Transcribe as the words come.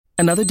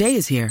Another day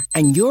is here,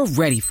 and you're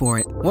ready for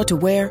it. What to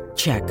wear?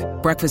 Check.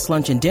 Breakfast,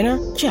 lunch, and dinner?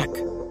 Check.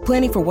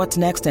 Planning for what's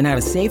next and how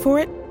to save for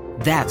it?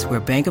 That's where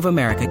Bank of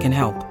America can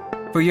help.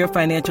 For your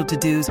financial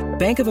to-dos,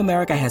 Bank of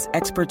America has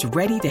experts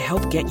ready to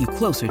help get you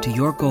closer to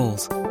your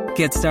goals.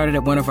 Get started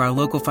at one of our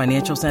local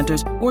financial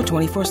centers or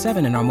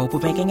 24/7 in our mobile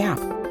banking app.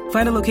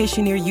 Find a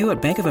location near you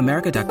at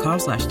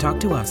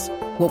bankofamerica.com/talktous.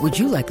 What would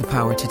you like the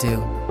power to do?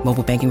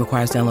 Mobile banking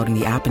requires downloading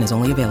the app and is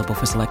only available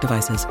for select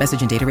devices. Message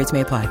and data rates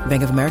may apply.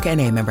 Bank of America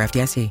N.A., member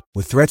FDIC.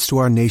 With threats to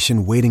our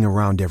nation waiting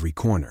around every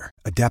corner,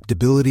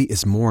 adaptability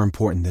is more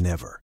important than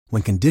ever.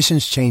 When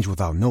conditions change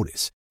without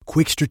notice,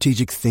 quick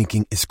strategic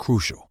thinking is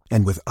crucial.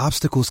 And with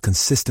obstacles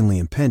consistently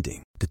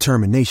impending,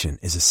 determination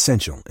is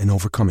essential in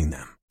overcoming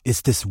them.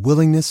 It's this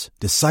willingness,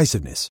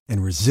 decisiveness,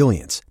 and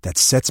resilience that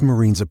sets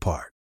Marines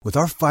apart. With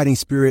our fighting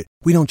spirit,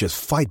 we don't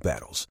just fight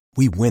battles,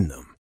 we win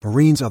them.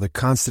 Marines are the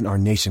constant our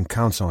nation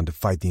counts on to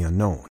fight the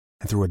unknown.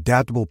 And through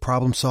adaptable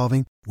problem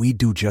solving, we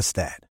do just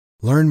that.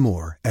 Learn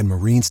more at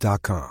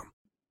marines.com.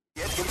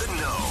 Get in the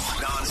know,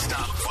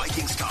 non-stop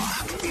Vikings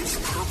talk. It's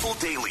Purple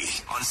Daily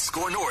on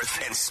Score North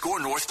and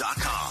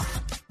ScoreNorth.com.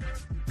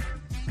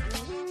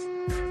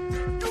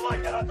 You like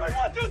it? 3,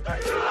 1, 2, 3.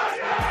 You like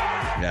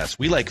it? Yes,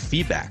 we like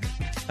feedback.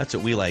 That's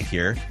what we like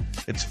here.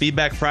 It's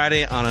Feedback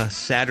Friday on a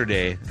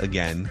Saturday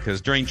again,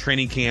 because during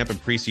training camp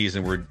and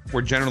preseason,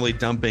 we're generally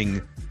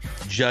dumping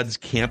Judd's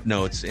camp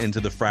notes into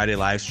the Friday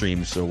live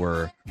stream. So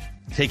we're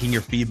taking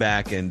your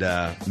feedback and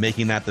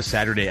making that the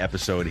Saturday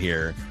episode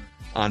here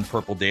on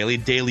Purple Daily.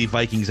 Daily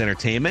Vikings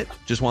entertainment.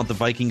 Just want the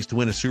Vikings to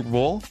win a Super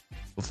Bowl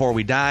before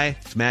we die.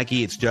 It's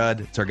Mackie, it's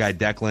Judd, it's our guy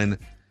Declan.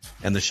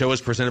 And the show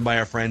is presented by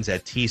our friends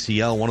at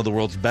TCL, one of the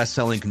world's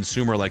best-selling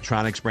consumer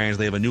electronics brands.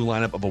 They have a new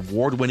lineup of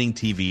award-winning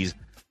TVs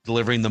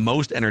delivering the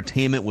most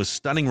entertainment with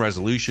stunning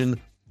resolution,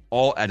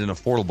 all at an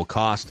affordable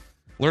cost.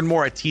 Learn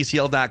more at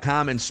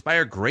TCL.com.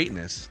 Inspire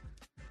greatness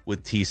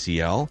with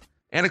TCL.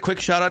 And a quick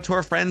shout out to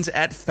our friends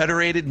at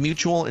Federated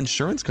Mutual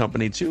Insurance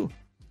Company, too.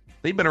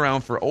 They've been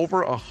around for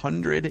over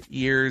 100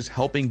 years,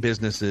 helping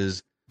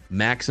businesses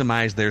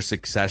maximize their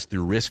success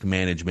through risk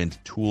management,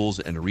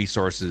 tools, and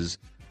resources.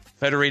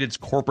 Federated's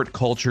corporate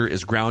culture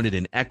is grounded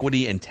in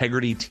equity,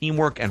 integrity,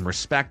 teamwork, and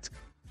respect.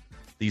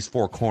 These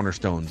 4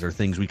 cornerstones are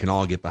things we can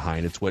all get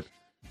behind. It's what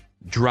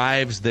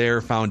drives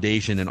their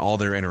foundation and all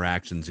their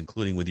interactions,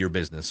 including with your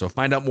business. So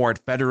find out more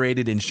at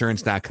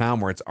federatedinsurance.com,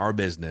 where it's our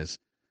business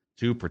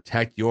to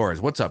protect yours.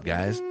 What's up,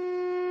 guys?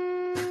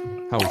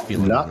 How are we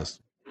feeling on this?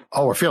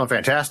 Oh, we're feeling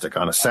fantastic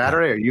on a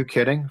Saturday. Are you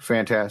kidding?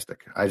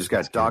 Fantastic. I just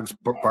got dogs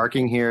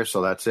barking here,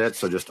 so that's it.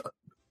 So just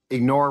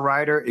ignore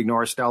Ryder,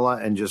 ignore Stella,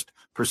 and just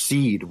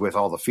proceed with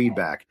all the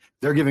feedback.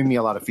 They're giving me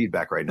a lot of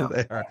feedback right now.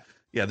 They are.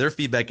 Yeah, their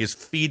feedback is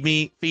feed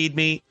me, feed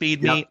me,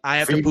 feed me. I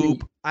have to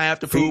poop. I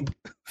have to poop.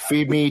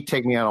 Feed me,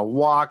 take me on a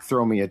walk,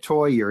 throw me a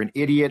toy. You're an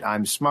idiot.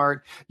 I'm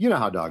smart. You know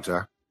how dogs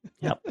are.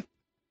 Yep.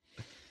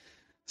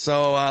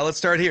 So let's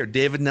start here.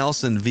 David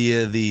Nelson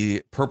via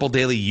the Purple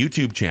Daily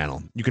YouTube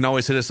channel. You can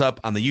always hit us up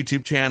on the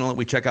YouTube channel.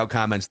 We check out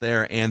comments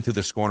there and through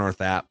the Score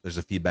North app. There's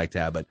a feedback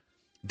tab. But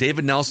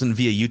David Nelson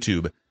via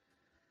YouTube.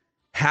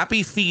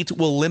 Happy feet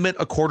will limit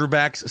a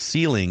quarterback's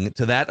ceiling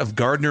to that of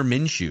Gardner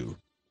Minshew.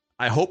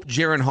 I hope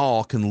Jaren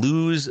Hall can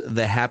lose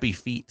the happy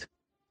feet.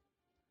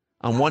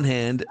 On one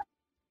hand,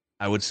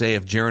 I would say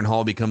if Jaren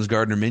Hall becomes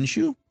Gardner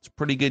Minshew, it's a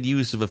pretty good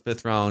use of a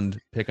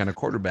 5th-round pick on a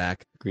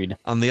quarterback. Agreed.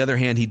 On the other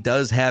hand, he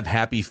does have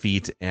happy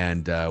feet,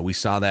 and we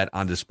saw that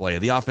on display.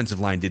 The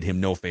offensive line did him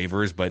no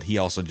favors, but he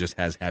also just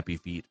has happy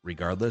feet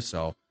regardless.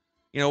 So,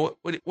 you know,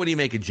 what do you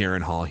make of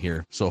Jaren Hall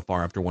here so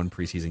far after one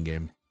preseason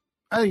game?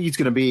 I think he's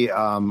going to be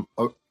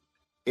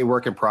a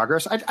work in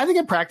progress. I think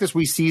in practice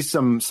we see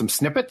some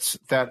snippets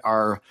that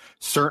are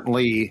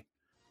certainly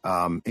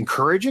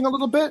encouraging a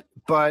little bit.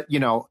 But, you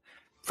know,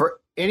 for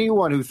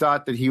anyone who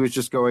thought that he was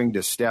just going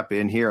to step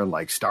in here and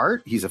like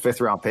start, he's a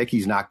 5th-round pick.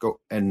 He's not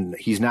going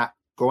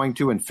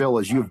to, and Phil,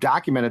 as you've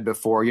documented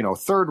before, you know,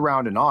 3rd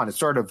round and on, it's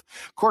sort of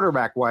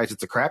quarterback wise,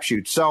 it's a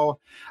crapshoot. So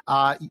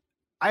I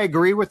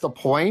agree with the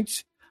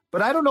point.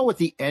 But I don't know what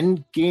the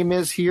end game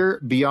is here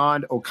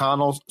beyond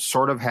O'Connell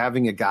sort of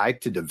having a guy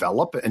to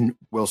develop, and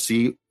we'll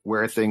see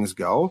where things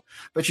go.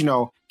 But, you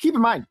know, keep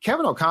in mind,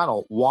 Kevin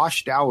O'Connell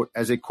washed out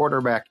as a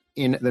quarterback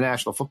in the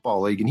National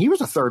Football League, and he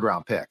was a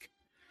 3rd-round pick.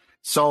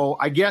 So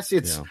I guess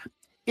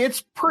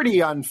it's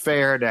pretty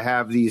unfair to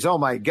have these, oh,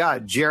 my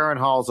God, Jaren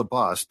Hall's a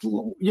bust.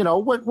 You know,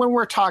 when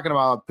we're talking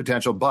about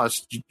potential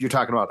bust, you're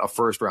talking about a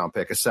 1st-round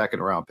pick, a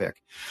 2nd-round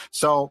pick.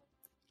 So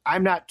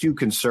I'm not too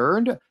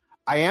concerned.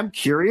 I am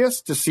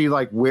curious to see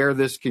like where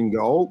this can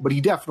go, but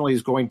he definitely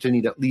is going to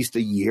need at least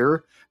a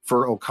year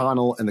for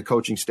O'Connell and the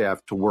coaching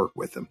staff to work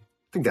with him.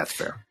 I think that's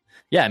fair.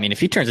 Yeah, I mean,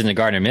 if he turns into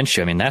Gardner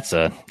Minshew, I mean, that's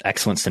an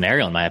excellent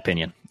scenario in my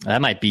opinion. That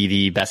might be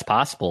the best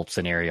possible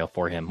scenario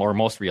for him, or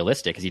most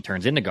realistic, as he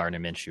turns into Gardner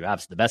Minshew.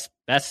 Obviously, the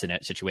best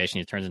situation,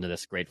 he turns into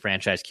this great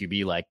franchise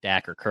QB like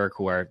Dak or Kirk,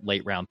 who are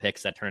late round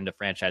picks that turn into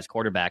franchise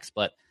quarterbacks.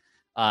 But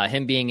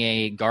Him being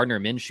a Gardner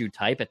Minshew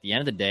type, at the end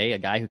of the day, a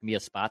guy who can be a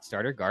spot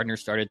starter. Gardner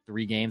started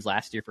 3 games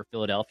last year for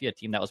Philadelphia, a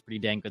team that was pretty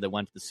dang good that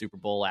went to the Super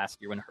Bowl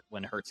last year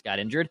when Hurts got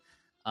injured.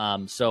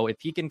 So if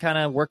he can kind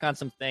of work on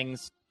some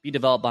things, be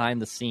developed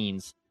behind the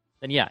scenes,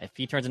 then yeah, if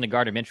he turns into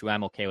Gardner Minshew,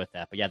 I'm okay with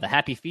that. But yeah, the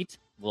happy feet,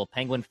 little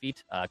penguin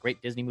feet,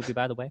 great Disney movie,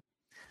 by the way.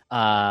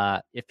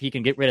 If he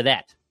can get rid of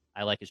that,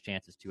 I like his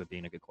chances too of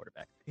being a good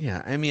quarterback.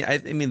 Yeah, I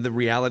mean, the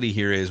reality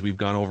here is we've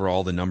gone over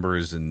all the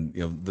numbers and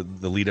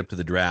the lead up to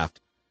the draft.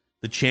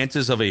 The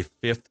chances of a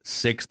 5th,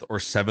 6th, or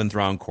 7th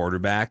round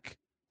quarterback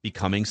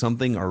becoming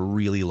something are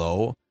really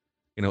low.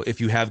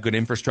 If you have good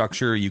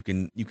infrastructure, you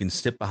can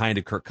sit behind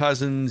a Kirk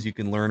Cousins, you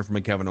can learn from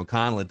a Kevin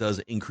O'Connell. It does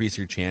increase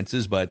your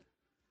chances, but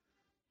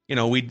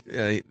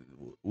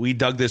we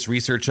dug this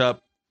research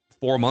up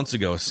 4 months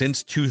ago.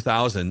 Since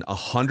 2000,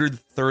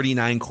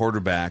 139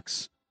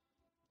 quarterbacks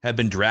have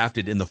been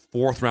drafted in the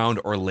 4th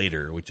round or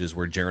later, which is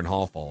where Jaren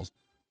Hall falls.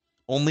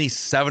 Only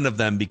 7 of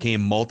them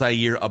became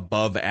multi-year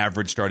above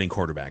average starting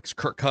quarterbacks.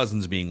 Kirk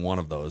Cousins being one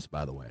of those,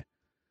 by the way.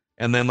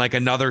 And then like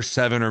another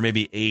 7 or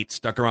maybe 8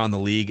 stuck around the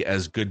league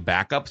as good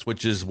backups,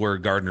 which is where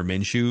Gardner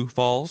Minshew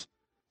falls.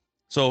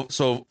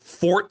 So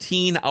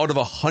 14 out of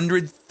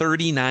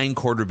 139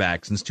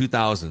 quarterbacks since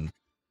 2000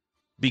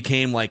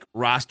 became like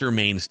roster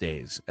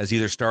mainstays as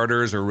either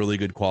starters or really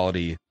good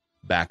quality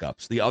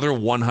backups. The other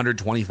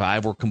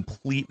 125 were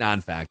complete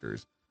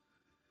non-factors.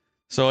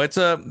 So it's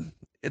a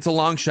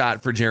long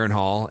shot for Jaren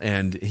Hall,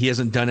 and he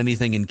hasn't done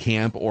anything in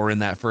camp or in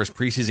that first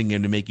preseason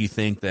game to make you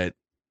think that,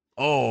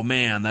 oh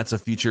man, that's a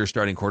future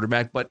starting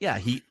quarterback. But yeah,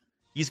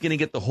 he's going to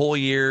get the whole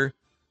year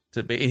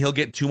and he'll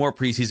get 2 more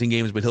preseason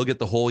games, but he'll get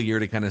the whole year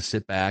to kind of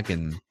sit back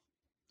and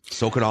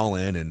soak it all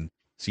in and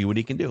see what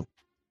he can do.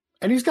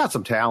 And he's got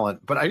some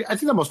talent, but I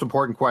think the most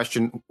important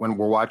question when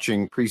we're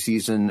watching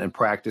preseason and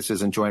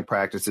practices and joint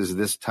practices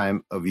this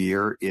time of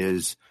year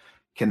is,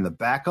 can the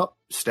backup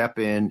step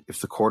in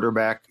if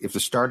the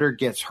starter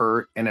gets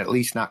hurt and at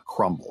least not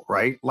crumble,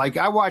 right? Like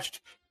I watched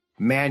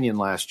Mannion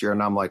last year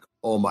and I'm like,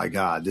 oh my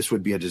God, this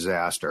would be a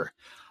disaster.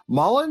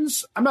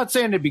 Mullins, I'm not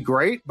saying it'd be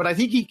great, but I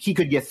think he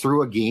could get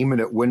through a game and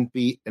it wouldn't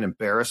be an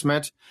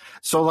embarrassment.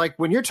 So like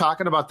when you're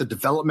talking about the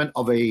development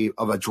of a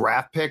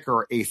draft pick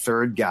or a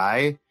third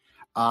guy,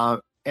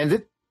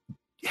 this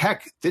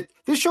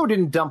show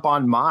didn't dump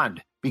on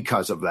Mond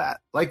because of that.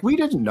 Like we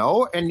didn't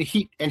know, and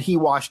he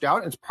washed out,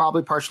 and it's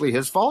probably partially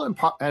his fault,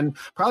 and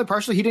probably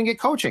partially he didn't get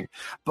coaching.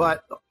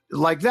 But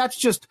like that's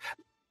just,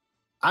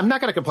 I'm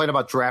not going to complain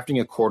about drafting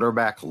a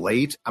quarterback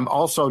late. I'm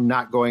also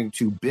not going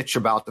to bitch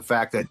about the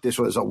fact that this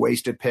was a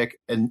wasted pick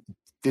and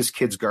this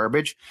kid's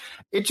garbage.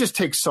 It just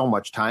takes so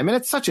much time, and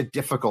it's such a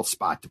difficult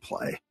spot to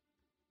play.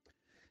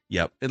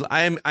 Yep.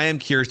 I am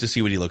curious to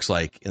see what he looks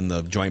like in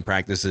the joint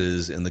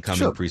practices in the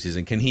coming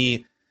preseason.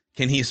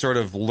 Can he sort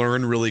of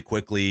learn really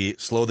quickly,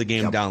 slow the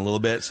game down a little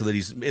bit so that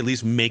he's at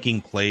least making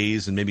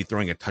plays and maybe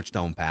throwing a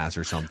touchdown pass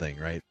or something,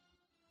 right?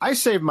 I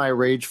save my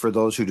rage for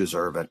those who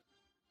deserve it.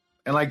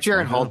 And like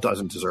Jaren Hall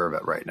doesn't deserve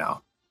it right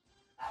now.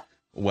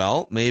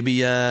 Well,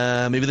 maybe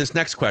this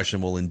next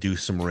question will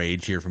induce some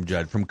rage here from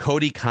Judd. From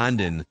Cody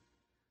Condon.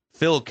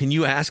 Phil, can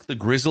you ask the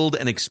grizzled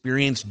and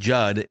experienced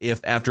Judd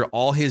if, after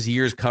all his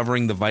years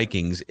covering the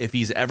Vikings, if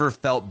he's ever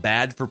felt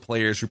bad for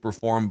players who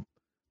perform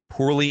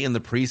poorly in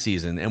the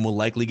preseason and will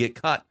likely get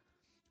cut?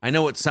 I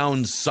know it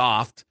sounds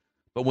soft,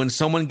 but when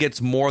someone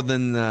gets more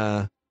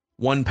than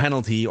one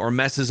penalty or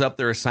messes up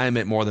their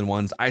assignment more than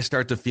once, I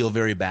start to feel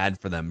very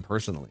bad for them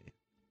personally.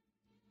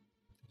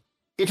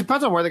 It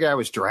depends on where the guy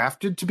was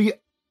drafted, to be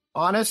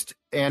honest.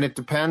 And it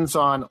depends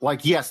on,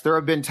 like, yes, there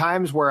have been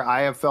times where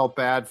I have felt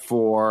bad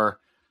for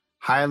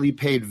highly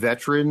paid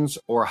veterans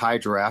or high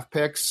draft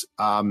picks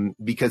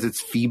because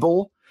it's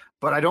feeble,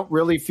 but I don't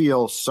really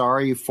feel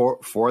sorry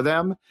for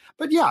them.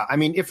 But yeah, I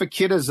mean, if a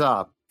kid is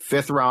a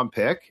 5th round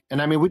pick,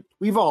 and I mean,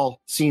 we've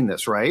all seen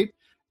this, right?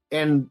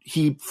 And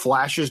he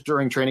flashes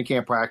during training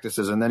camp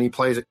practices and then he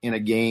plays in a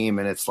game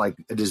and it's like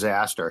a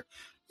disaster.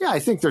 Yeah, I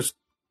think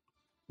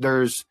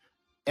there's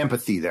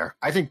empathy there.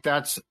 I think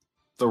that's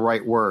the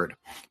right word.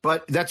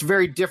 But that's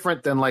very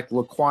different than like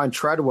Laquan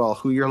Treadwell,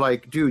 who you're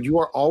like, dude, you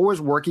are always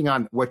working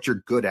on what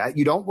you're good at.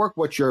 You don't work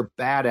what you're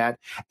bad at,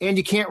 and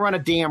you can't run a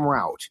damn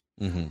route.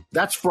 Mm-hmm.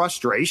 That's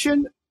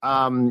frustration.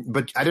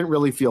 But I didn't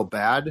really feel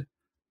bad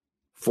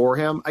for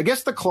him. I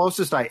guess the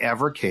closest I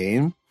ever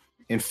came,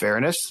 in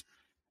fairness,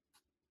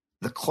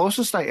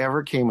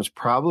 was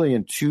probably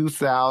in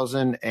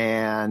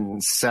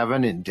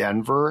 2007 in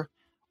Denver,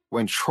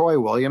 when Troy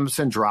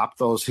Williamson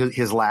dropped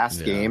his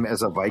last game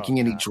as a Viking,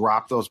 and he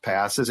dropped those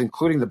passes,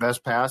 including the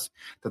best pass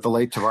that the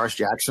late Tavares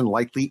Jackson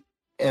likely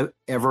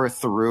ever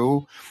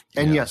threw.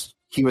 And yes,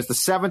 he was the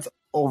 7th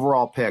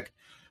overall pick,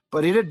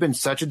 but it had been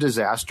such a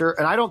disaster.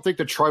 And I don't think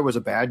that Troy was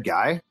a bad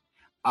guy.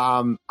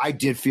 I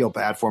did feel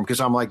bad for him because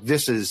I'm like,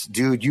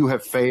 dude, you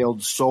have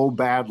failed so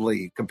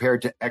badly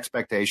compared to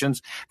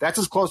expectations. That's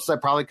as close as I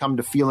probably come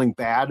to feeling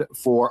bad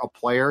for a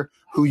player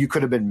who you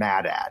could have been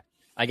mad at.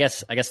 I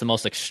guess the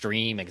most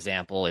extreme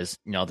example is,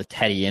 the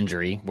Teddy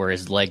injury, where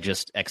his leg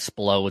just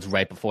explodes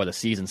right before the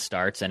season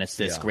starts, and it's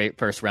this great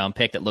first-round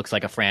pick that looks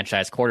like a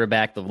franchise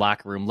quarterback. The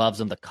locker room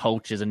loves him. The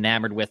coach is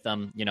enamored with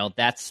him.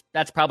 That's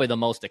probably the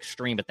most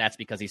extreme, but that's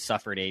because he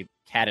suffered a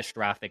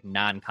catastrophic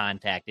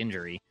non-contact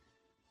injury.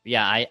 But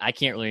yeah, I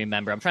can't really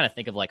remember. I'm trying to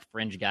think of like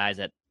fringe guys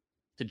to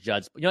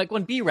judge. Like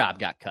when B-Rob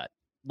got cut,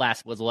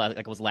 last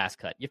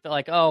cut. You feel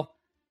like, oh,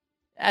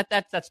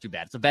 that's too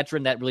bad. It's a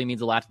veteran that really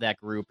means a lot to that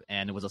group,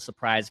 and it was a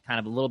surprise, kind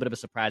of a little bit of a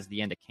surprise at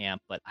the end of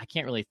camp, but I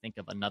can't really think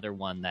of another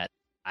one that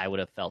I would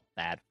have felt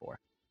bad for.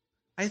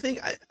 I think,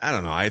 I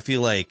don't know. I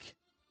feel like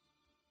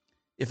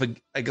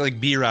like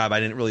B-Rob, I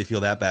didn't really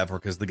feel that bad for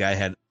because the guy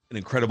had an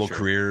incredible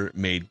career,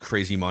 made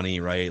crazy money,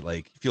 right?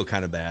 Like, you feel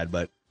kind of bad,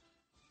 but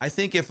I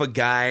think if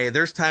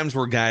there's times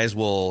where guys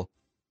will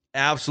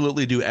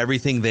absolutely do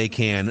everything they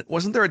can.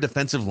 Wasn't there a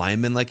defensive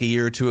lineman like a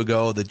year or two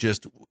ago that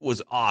just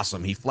was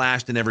awesome? He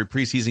flashed in every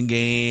preseason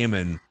game,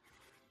 and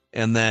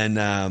then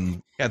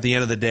at the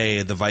end of the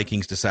day, the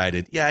Vikings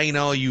decided,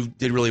 you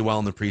did really well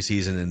in the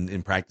preseason and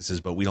in practices,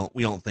 but we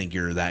don't think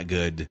you're that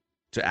good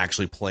to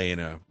actually play in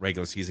a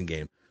regular season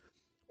game.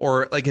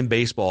 Or like in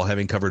baseball,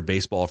 having covered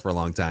baseball for a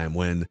long time,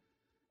 when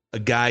a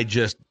guy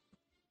just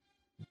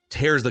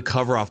tears the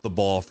cover off the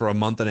ball for a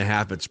month and a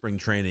half at spring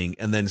training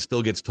and then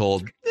still gets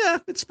told,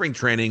 it's spring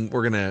training,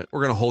 we're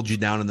gonna hold you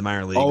down in the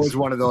minor leagues. Always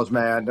one of those,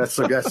 man. That's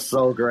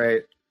so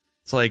great.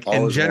 It's like,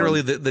 always. And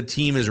generally the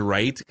team is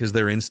right because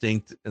their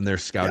instinct and their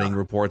scouting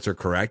reports are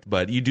correct,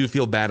 but you do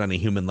feel bad on a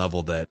human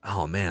level that,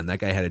 oh man, that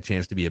guy had a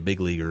chance to be a big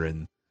leaguer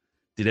and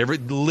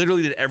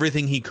literally did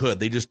everything he could.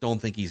 They just don't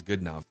think he's good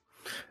enough.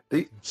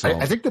 I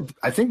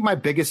think my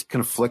biggest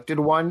conflicted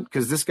one,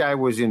 because this guy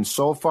was in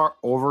so far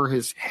over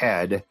his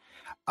head,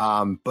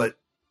 but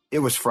it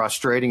was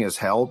frustrating as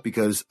hell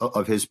because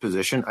of his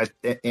position.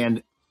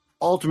 And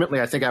ultimately,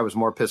 I think I was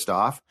more pissed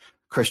off.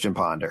 Christian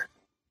Ponder.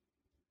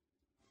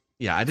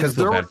 Yeah, I didn't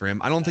feel bad for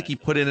him. I don't think he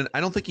put in. I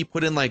don't think he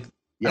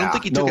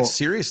took it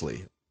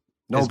seriously.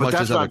 No, but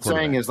that's what I'm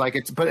saying is like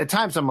but at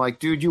times I'm like,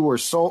 dude, you were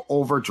so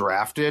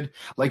overdrafted.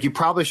 Like you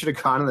probably should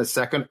have gone in the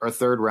second or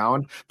third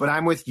round. But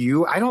I'm with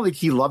you. I don't think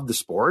he loved the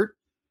sport.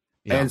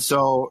 Yeah. And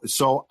so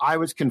I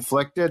was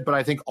conflicted, but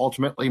I think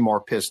ultimately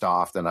more pissed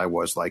off than I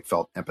was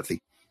felt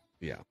empathy.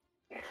 Yeah.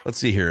 Let's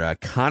see here.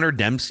 Connor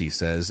Dempsey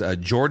says,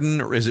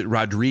 Jordan, is it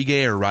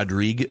Rodriguez or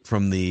Rodrigue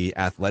from The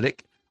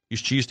Athletic?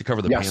 She used to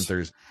cover the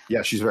Panthers.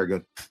 Yeah, she's very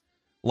good.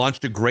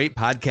 Launched a great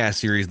podcast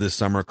series this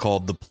summer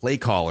called The Play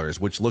Callers,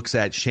 which looks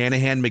at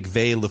Shanahan,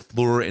 McVay,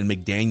 LaFleur, and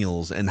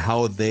McDaniels and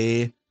how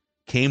they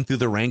came through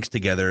the ranks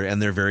together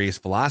and their various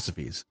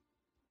philosophies.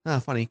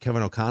 Funny,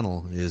 Kevin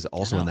O'Connell is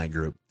also in that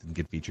group. Didn't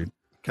get featured.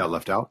 Got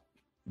left out.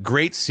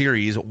 Great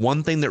series.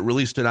 One thing that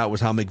really stood out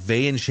was how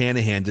McVay and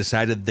Shanahan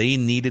decided they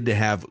needed to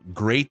have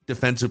great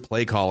defensive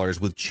play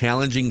callers with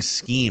challenging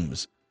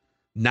schemes,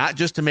 not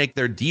just to make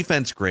their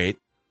defense great,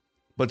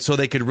 but so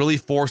they could really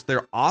force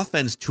their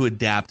offense to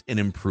adapt and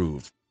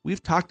improve.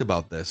 We've talked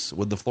about this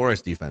with the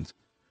Flores defense.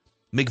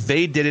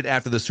 McVay did it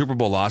after the Super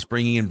Bowl loss,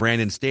 bringing in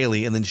Brandon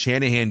Staley, and then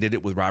Shanahan did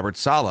it with Robert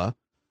Saleh.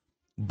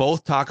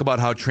 Both talk about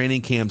how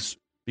training camps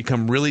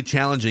become really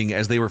challenging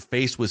as they were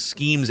faced with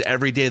schemes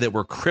every day that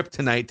were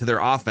kryptonite to their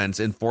offense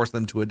and forced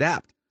them to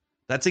adapt.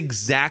 That's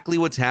exactly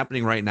what's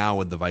happening right now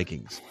with the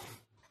Vikings.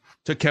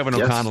 Took Kevin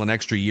O'Connell an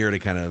extra year to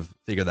kind of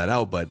figure that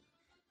out, but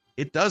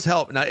it does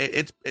help. Now,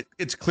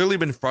 it's clearly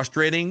been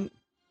frustrating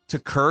to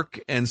Kirk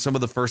and some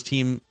of the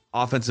first-team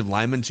offensive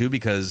linemen, too,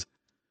 because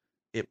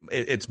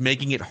it's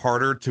making it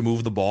harder to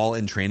move the ball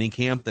in training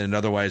camp than it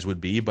otherwise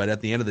would be. But at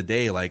the end of the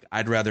day,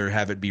 I'd rather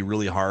have it be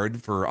really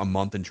hard for a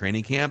month in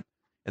training camp,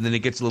 and then it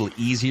gets a little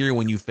easier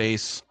when you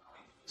face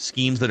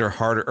schemes that are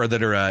harder or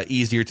that are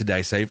easier to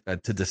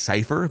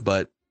decipher.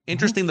 But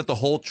interesting that the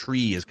whole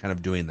tree is kind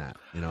of doing that,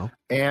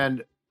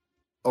 And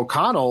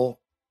O'Connell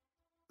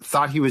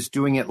thought he was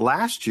doing it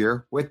last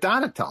year with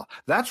Donatel.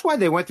 That's why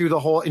they went through the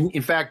whole.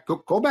 In fact,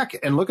 go back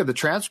and look at the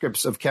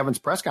transcripts of Kevin's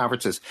press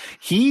conferences.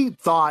 He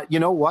thought, you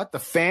know what, the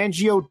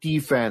Fangio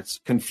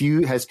defense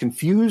has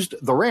confused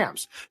the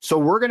Rams. So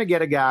we're going to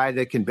get a guy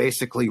that can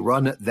basically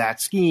run that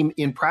scheme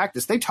in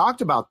practice. They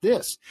talked about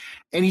this,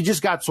 and he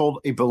just got sold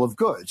a bill of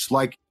goods.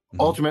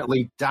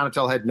 Ultimately,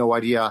 Donatel had no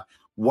idea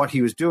what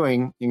he was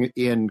doing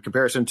in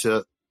comparison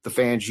to the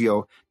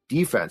Fangio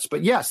defense.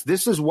 But yes,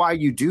 this is why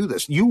you do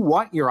this. You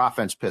want your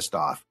offense pissed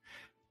off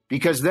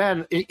because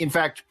then, in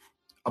fact,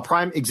 a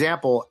prime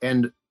example,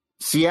 and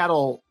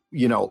Seattle,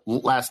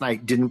 last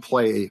night didn't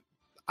play.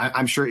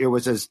 I'm sure it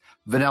was as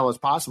vanilla as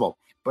possible.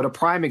 But a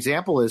prime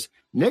example is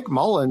Nick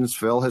Mullins,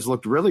 Phil, has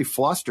looked really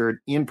flustered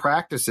in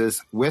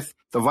practices with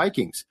the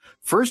Vikings.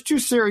 First two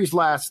series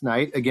last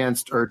night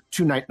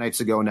two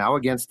nights ago now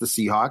against the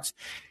Seahawks,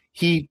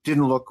 he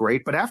didn't look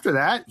great, but after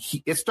that,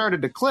 it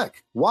started to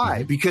click. Why?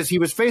 Mm-hmm. Because he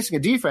was facing a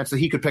defense that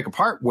he could pick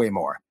apart way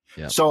more.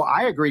 Yep. So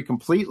I agree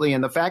completely.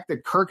 And the fact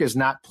that Kirk is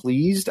not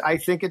pleased, I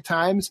think at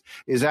times,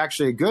 is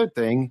actually a good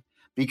thing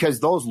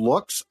because those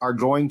looks are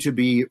going to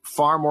be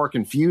far more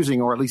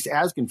confusing, or at least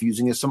as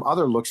confusing as some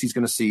other looks he's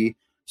going to see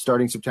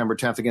starting September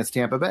 10th against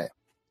Tampa Bay.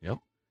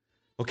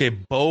 Okay,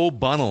 Bo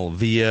Bunnell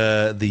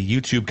via the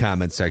YouTube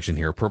comment section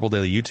here, Purple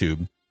Daily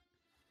YouTube.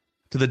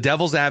 To the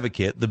devil's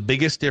advocate, the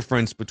biggest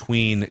difference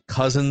between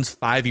Cousins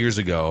 5 years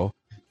ago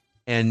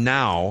and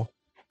now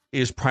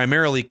is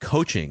primarily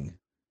coaching,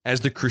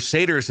 as the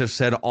Crusaders have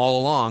said all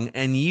along,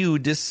 and you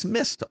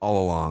dismissed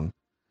all along.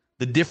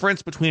 The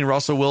difference between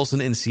Russell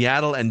Wilson in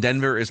Seattle and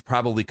Denver is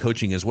probably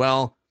coaching as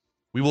well.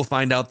 We will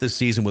find out this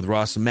season with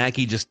Ross and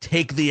Mackey. Just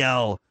take the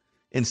L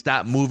and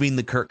stop moving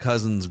the Kirk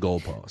Cousins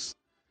goalposts.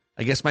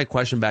 I guess my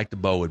question back to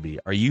Bo would be,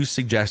 are you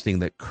suggesting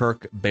that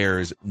Kirk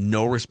bears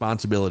no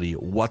responsibility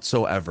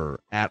whatsoever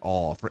at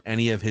all for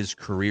any of his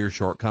career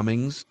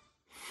shortcomings?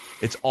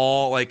 It's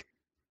all like,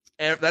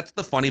 that's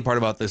the funny part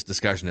about this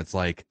discussion. It's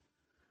like,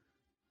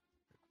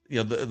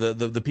 you know,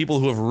 the people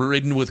who have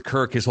ridden with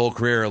Kirk his whole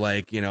career are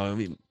like, you know, I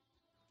mean,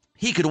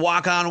 he could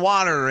walk on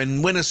water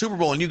and win a Super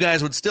Bowl and you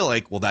guys would still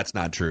like, well, that's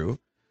not true.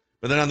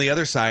 But then on the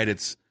other side,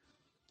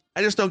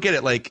 I just don't get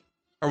it. Like,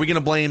 are we going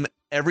to blame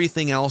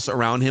everything else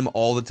around him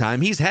all the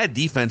time? He's had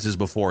defenses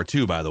before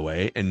too, by the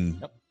way,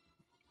 and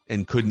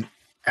couldn't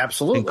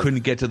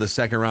get to the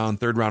second round,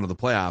 third round of the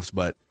playoffs.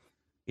 But,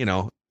 you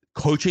know,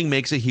 coaching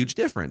makes a huge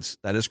difference.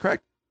 That is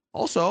correct.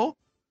 Also,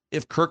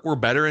 if Kirk were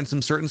better in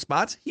some certain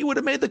spots, he would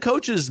have made the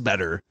coaches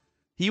better.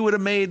 He would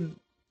have made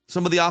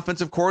some of the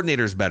offensive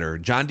coordinators better.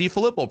 John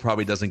DeFilippo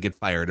probably doesn't get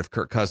fired if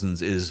Kirk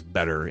Cousins is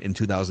better in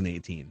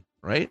 2018,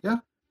 right? Yeah.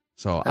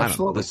 So absolutely. I don't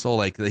know. This whole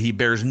like he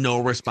bears no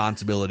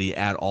responsibility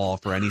at all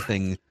for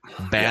anything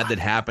bad that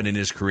happened in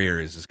his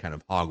career is just kind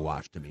of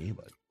hogwash to me.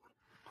 But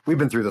we've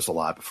been through this a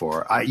lot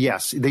before.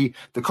 Yes, the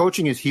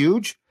coaching is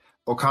huge.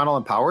 O'Connell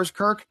empowers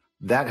Kirk.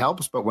 That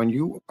helps. But when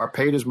you are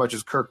paid as much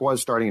as Kirk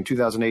was starting in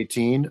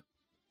 2018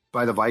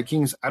 by the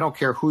Vikings, I don't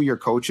care who your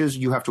coach is.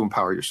 You have to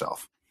empower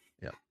yourself.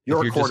 Yeah,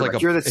 you're a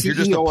quarterback. You're the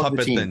CEO of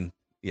the team. Then,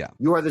 yeah,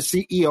 you are the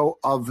CEO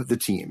of the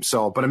team.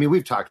 So, but I mean,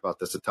 we've talked about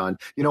this a ton.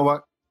 You know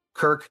what?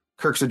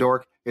 Kirk's a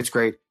dork. It's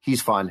great.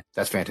 He's fun.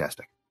 That's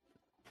fantastic.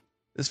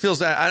 This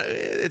feels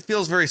it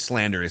feels very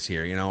slanderous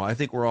here. You know, I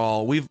think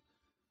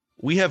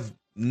we have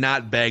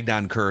not bagged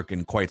on Kirk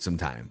in quite some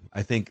time.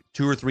 I think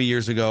 2 or 3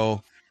 years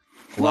ago,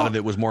 a lot of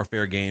it was more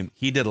fair game.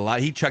 He did a lot.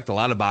 He checked a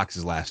lot of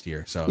boxes last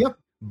year. So, yep.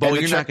 Bo,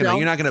 you're not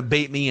gonna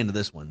bait me into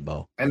this one,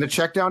 Bo. And the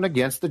check down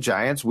against the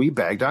Giants, we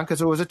bagged on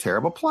because it was a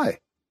terrible play.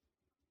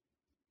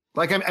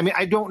 Like I mean,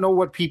 I don't know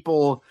what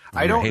people.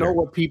 I don't know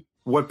what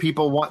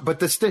people want. But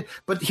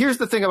but here's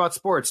the thing about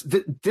sports.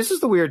 This is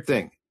the weird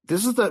thing.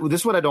 This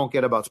is what I don't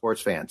get about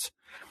sports fans.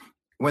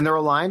 When they're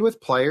aligned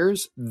with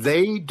players,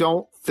 they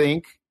don't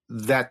think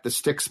that the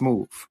sticks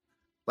move.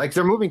 Like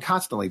they're moving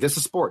constantly. This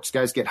is sports.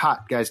 Guys get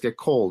hot. Guys get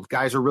cold.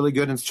 Guys are really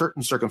good in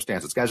certain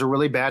circumstances. Guys are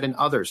really bad in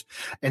others.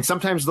 And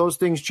sometimes those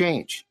things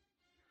change.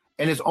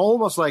 And it's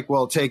almost like,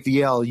 well, take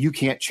the L. You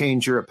can't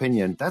change your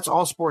opinion. That's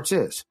all sports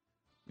is.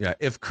 Yeah,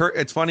 if Kirk,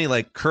 it's funny,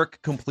 like Kirk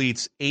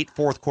completes 8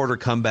 fourth quarter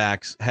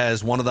comebacks,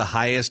 has one of the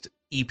highest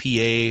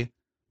EPA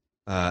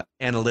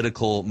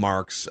analytical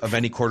marks of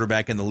any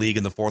quarterback in the league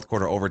in the fourth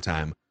quarter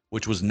overtime,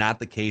 which was not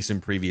the case in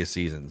previous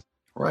seasons.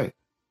 Right.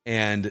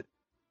 And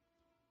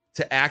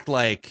to act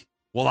like,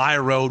 well, I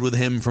rode with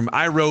him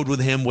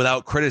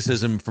without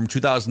criticism from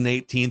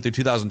 2018 through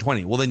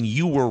 2020. Well, then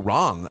you were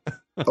wrong.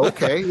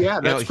 Okay, yeah,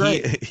 that's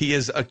great. He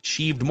has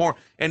achieved more,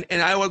 and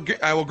I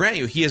will grant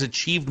you, he has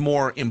achieved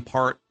more in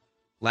part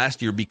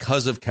last year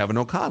because of Kevin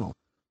O'Connell,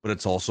 but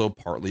it's also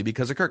partly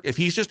because of Kirk. If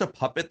he's just a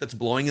puppet that's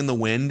blowing in the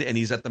wind and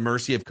he's at the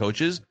mercy of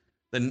coaches,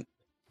 then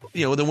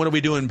what are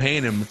we doing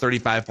paying him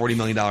 $35-40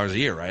 million a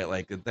year, right?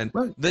 Like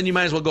then you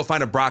might as well go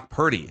find a Brock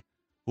Purdy,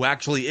 who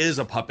actually is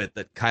a puppet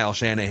that Kyle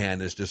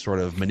Shanahan is just sort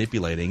of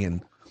manipulating,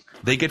 and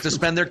they get to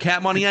spend their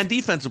cap money on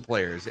defensive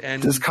players.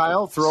 And does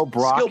Kyle throw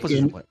Brock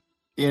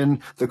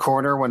in the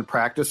corner when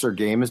practice or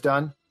game is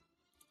done?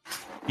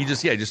 He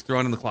just throw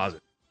it in the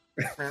closet.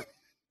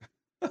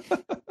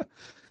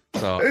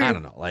 So I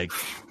don't know, like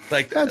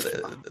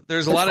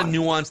there's a lot of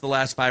nuance the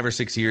last 5 or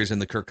 6 years in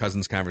the Kirk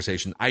Cousins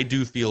conversation. I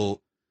feel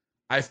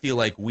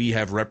like we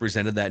have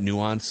represented that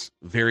nuance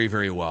very,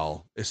 very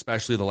well,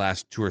 especially the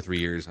last 2 or 3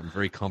 years. I'm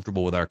very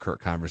comfortable with our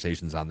Kirk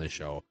conversations on this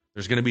show.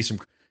 There's going to be some,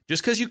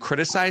 just because you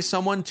criticize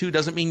someone too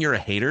doesn't mean you're a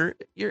hater.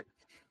 You're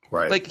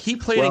right. Like he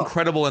played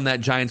incredible in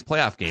that Giants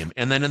playoff game,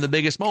 and then in the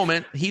biggest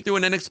moment, he threw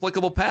an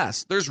inexplicable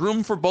pass. There's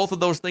room for both of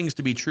those things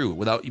to be true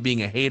without you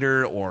being a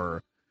hater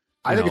or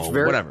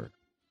whatever.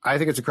 I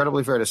think it's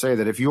incredibly fair to say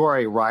that if you are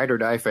a ride or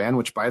die fan,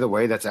 which by the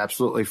way, that's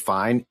absolutely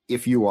fine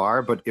if you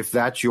are, but if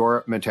that's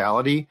your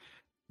mentality,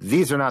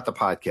 these are not the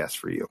podcasts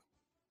for you.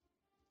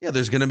 Yeah,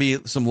 there's going to be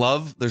some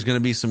love. There's going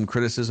to be some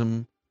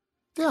criticism.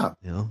 Yeah,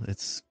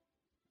 that's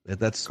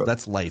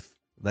life.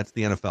 That's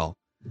the NFL.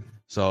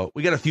 So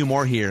we got a few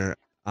more here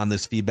on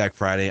this Feedback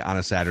Friday on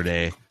a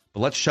Saturday. But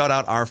let's shout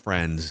out our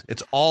friends.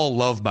 It's all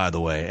love, by the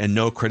way, and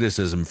no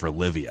criticism for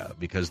Livia,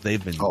 because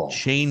they've been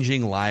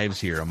changing lives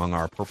here among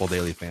our Purple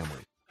Daily family.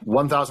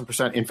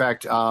 1,000%. In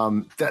fact,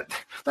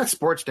 that's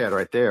sports dad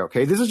right there.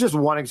 Okay, this is just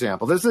one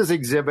example. This is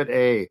Exhibit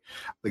A.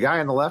 The guy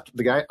on the left,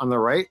 the guy on the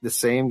right, the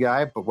same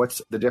guy, but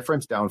what's the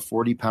difference? Down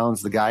 40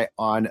 pounds. The guy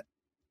on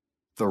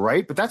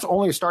right, but that's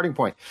only a starting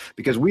point,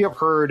 because we have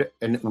heard,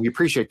 and we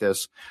appreciate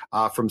this,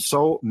 from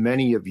so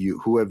many of you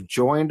who have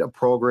joined a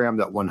program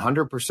that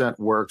 100%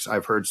 works.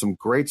 I've heard some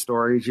great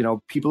stories.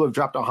 People have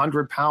dropped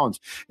 100 pounds.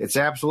 It's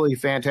absolutely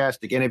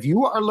fantastic. And if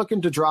you are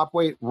looking to drop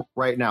weight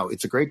right now,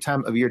 it's a great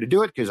time of year to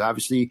do it, because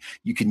obviously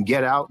you can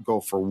get out, go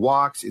for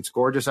walks. It's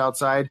gorgeous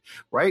outside.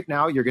 Right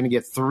now, you're going to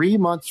get 3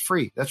 months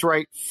free. That's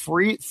right.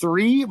 Free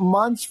 3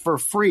 months for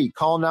free.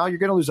 Call now. You're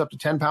going to lose up to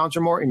 10 pounds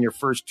or more in your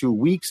first 2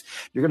 weeks.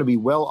 You're going to be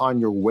well on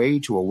your way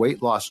to a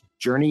weight loss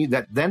journey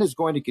that then is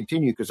going to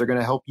continue, because they're going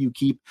to help you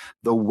keep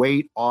the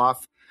weight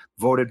off.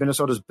 Voted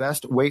Minnesota's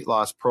best weight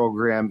loss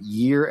program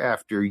year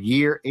after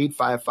year.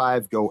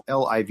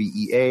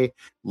 855-GO-LIVEA,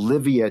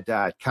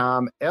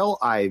 Livea.com,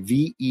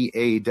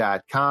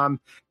 Livea.com.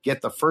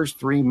 Get the first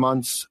 3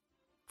 months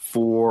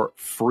for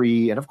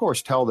free. And of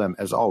course, tell them,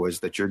 as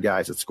always, that your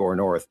guys at Score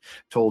North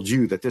told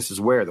you that this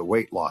is where the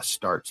weight loss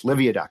starts.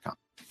 Livea.com.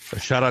 A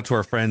shout out to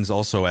our friends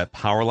also at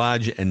Power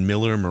Lodge and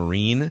Miller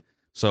Marine.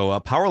 So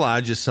Power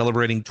Lodge is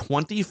celebrating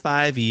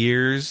 25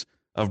 years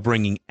of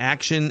bringing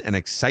action and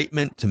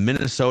excitement to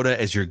Minnesota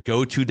as your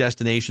go-to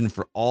destination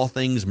for all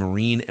things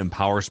marine and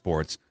power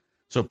sports.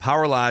 So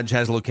Power Lodge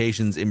has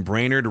locations in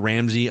Brainerd,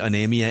 Ramsey,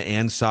 Anemia,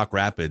 and Sauk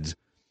Rapids.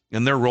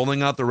 And they're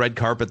rolling out the red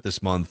carpet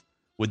this month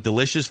with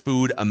delicious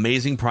food,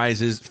 amazing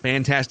prizes,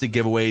 fantastic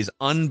giveaways,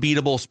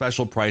 unbeatable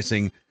special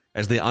pricing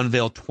as they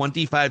unveil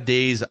 25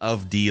 days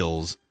of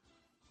deals.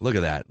 Look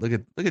at that. Look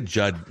at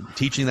Judd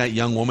teaching that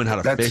young woman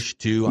how to fish,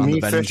 too, on the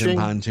Bennington fishing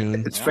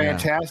pontoon. It's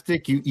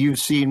fantastic. You've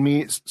seen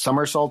me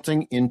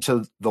somersaulting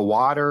into the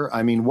water.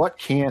 I mean, what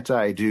can't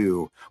I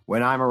do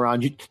when I'm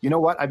around you? You know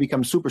what? I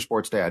become super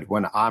sports dad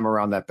when I'm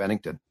around that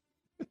Bennington.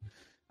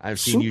 I've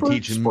seen you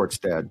teach sports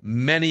dad.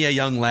 Many a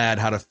young lad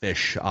how to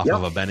fish off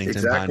of a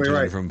Bennington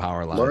pontoon from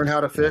Power Lodge. Learn how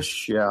to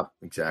fish. Yeah,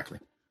 exactly.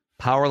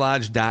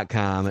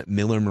 PowerLodge.com,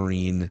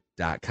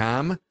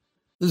 MillerMarine.com.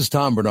 This is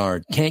Tom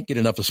Bernard. Can't get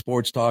enough of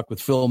sports talk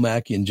with Phil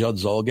Mackey and Judd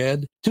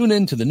Zolgad? Tune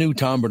in to the new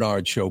Tom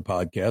Bernard Show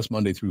podcast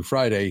Monday through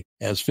Friday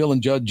as Phil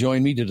and Judd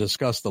join me to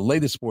discuss the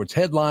latest sports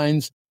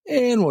headlines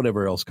and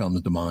whatever else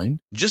comes to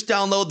mind. Just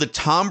download the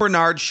Tom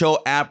Bernard Show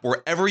app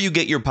wherever you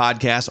get your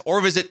podcasts,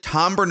 or visit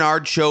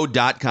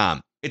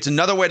TomBernardShow.com. It's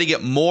another way to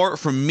get more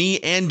from me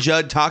and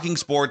Judd talking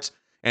sports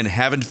and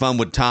having fun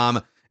with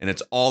Tom, and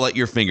it's all at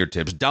your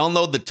fingertips.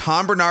 Download the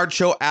Tom Bernard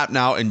Show app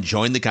now and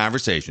join the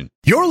conversation.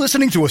 You're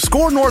listening to a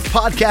Score North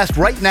podcast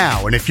right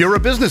now, and if you're a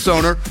business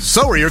owner,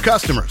 so are your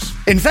customers.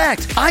 In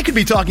fact, I could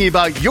be talking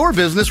about your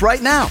business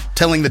right now,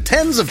 telling the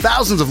tens of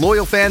thousands of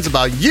loyal fans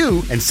about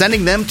you and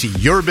sending them to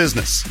your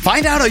business.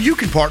 Find out how you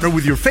can partner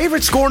with your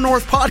favorite Score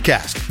North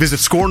podcast.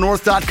 Visit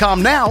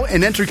scorenorth.com now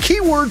and enter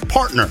keyword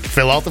partner.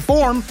 Fill out the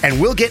form,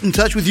 and we'll get in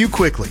touch with you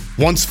quickly.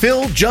 Once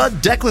Phil, Judd,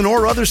 Declan,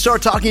 or others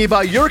start talking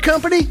about your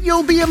company,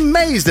 you'll be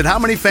amazed at how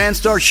many fans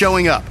start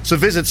showing up. So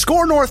visit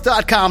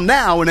scorenorth.com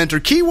now and enter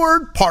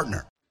keyword partner.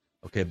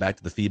 Okay, back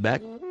to the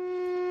feedback.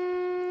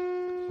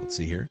 Let's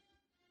see here.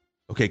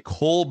 Okay,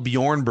 Cole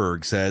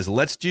Bjornberg says,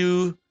 let's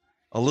do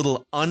a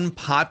little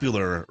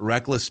unpopular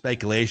reckless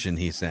speculation,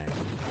 he's saying.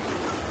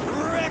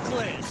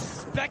 Reckless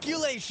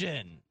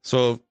speculation.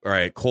 So, all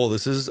right, Cole,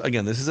 this is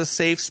a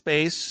safe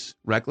space.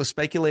 Reckless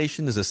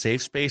speculation is a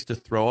safe space to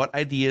throw out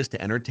ideas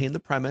to entertain the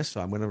premise. So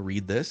I'm going to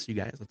read this. You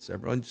guys,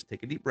 everyone just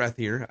take a deep breath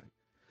here.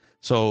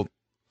 So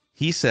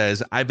he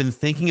says, I've been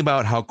thinking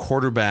about how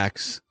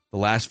quarterbacks the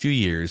last few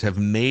years have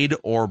made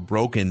or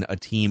broken a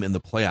team in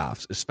the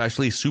playoffs,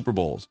 especially Super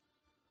Bowls.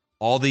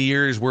 All the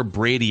years where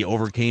Brady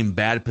overcame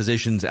bad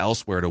positions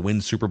elsewhere to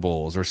win Super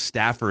Bowls, or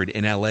Stafford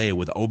in LA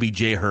with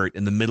OBJ hurt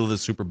in the middle of the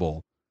Super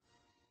Bowl.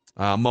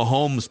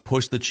 Mahomes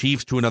pushed the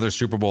Chiefs to another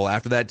Super Bowl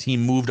after that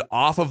team moved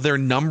off of their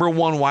number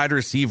one wide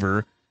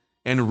receiver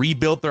and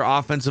rebuilt their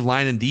offensive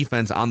line and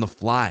defense on the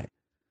fly.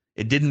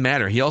 It didn't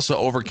matter. He also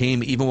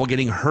overcame even while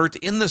getting hurt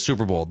in the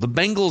Super Bowl. The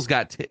Bengals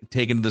got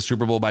taken to the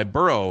Super Bowl by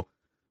Burrow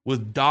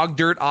with dog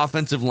dirt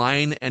offensive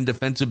line and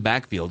defensive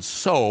backfield.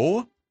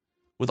 So,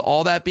 with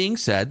all that being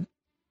said,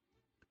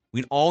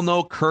 we all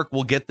know Kirk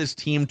will get this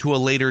team to a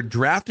later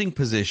drafting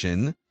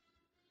position,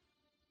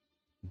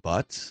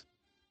 but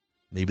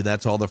maybe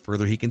that's all the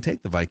further he can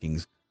take the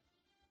Vikings.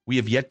 We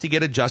have yet to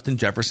get a Justin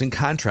Jefferson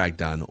contract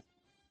done.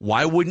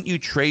 Why wouldn't you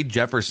trade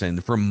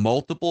Jefferson for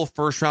multiple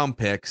first-round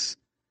picks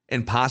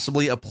and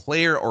possibly a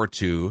player or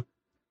two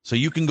so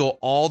you can go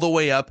all the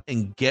way up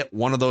and get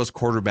one of those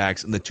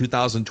quarterbacks in the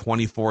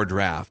 2024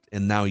 draft?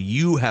 And now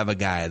you have a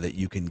guy that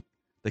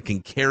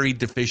can carry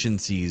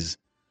deficiencies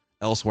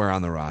elsewhere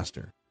on the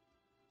roster.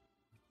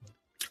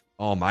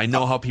 I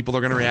know how people are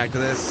going to react to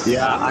this.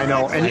 Yeah, I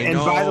know. And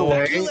by the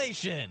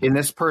way, in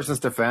this person's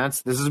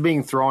defense, this is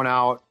being thrown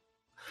out.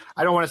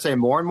 I don't want to say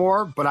more and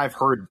more, but I've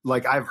heard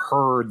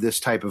this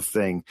type of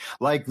thing,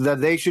 like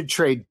that they should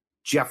trade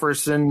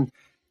Jefferson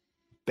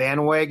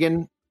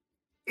bandwagon.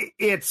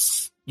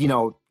 It's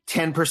 10%,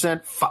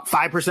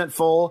 5%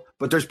 full,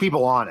 but there's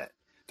people on it.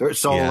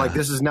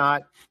 This is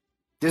not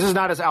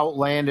as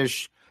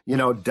outlandish.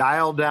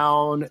 Dial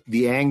down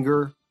the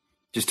anger.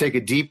 Just take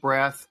a deep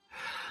breath.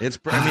 It's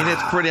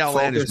pretty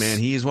outlandish, man.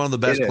 He's one of the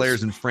best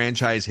players in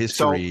franchise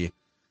history.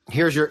 So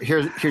here's your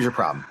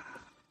problem.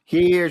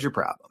 Here's your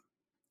problem.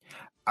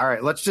 All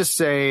right, let's just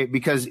say,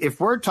 because if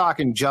we're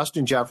talking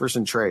Justin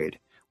Jefferson trade,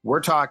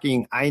 we're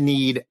talking I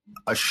need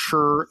a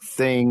sure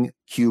thing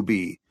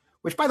QB,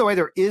 which, by the way,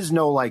 there is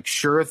no like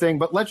sure thing.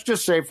 But let's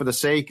just say, for the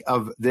sake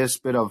of this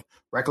bit of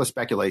reckless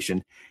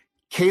speculation,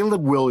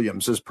 Caleb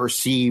Williams is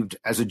perceived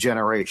as a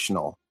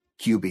generational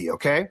QB.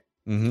 Okay.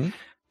 Mm-hmm.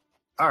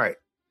 All right.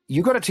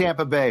 You go to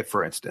Tampa Bay,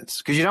 for instance,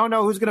 because you don't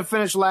know who's going to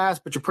finish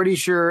last, but you're pretty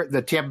sure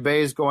that Tampa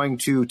Bay is going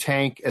to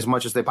tank as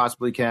much as they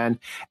possibly can.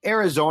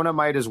 Arizona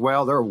might as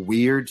well. They're a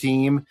weird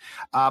team.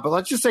 But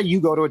let's just say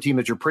you go to a team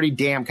that you're pretty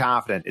damn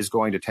confident is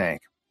going to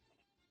tank,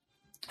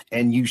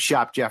 and you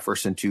shop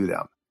Jefferson to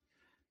them.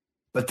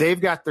 But they've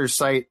got their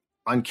sight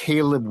on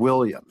Caleb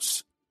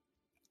Williams.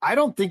 I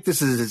don't think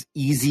this is as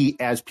easy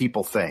as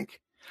people think.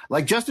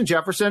 Like, Justin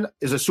Jefferson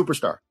is a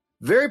superstar.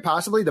 Very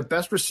possibly the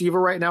best receiver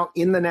right now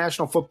in the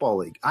National Football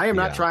League. I'm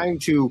not trying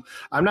to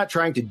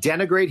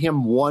denigrate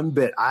him one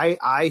bit.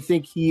 I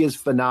think he is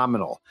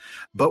phenomenal.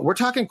 But we're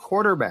talking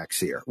quarterbacks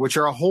here, which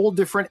are a whole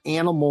different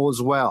animal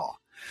as well.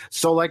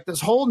 So, like,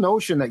 this whole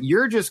notion that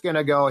you're just going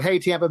to go, hey,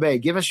 Tampa Bay,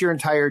 give us your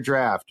entire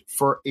draft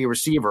for a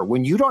receiver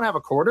when you don't have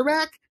a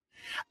quarterback,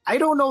 I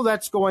don't know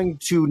that's going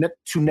to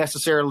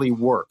necessarily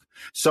work.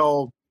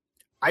 So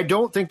I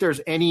don't think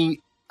any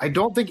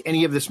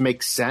of this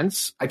makes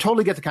sense. I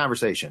totally get the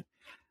conversation,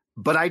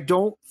 but I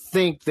don't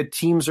think the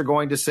teams are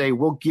going to say,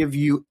 we'll give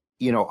you,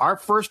 our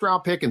first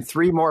round pick and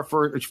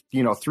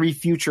three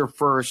future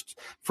firsts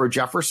for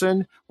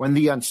Jefferson, when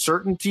the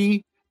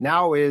uncertainty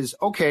now is,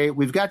 okay,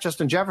 we've got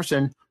Justin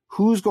Jefferson.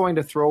 Who's going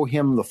to throw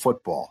him the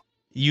football?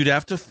 You'd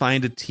have to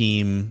find a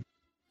team.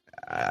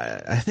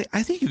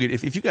 I think you could,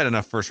 if you got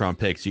enough first round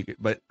picks, you could,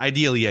 but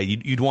ideally, yeah,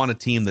 you'd want a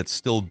team that's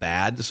still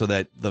bad so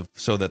that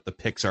the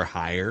picks are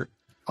higher.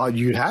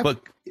 You'd have, but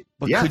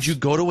yes. Could you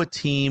go to a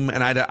team?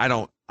 And I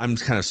don't. I'm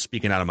kind of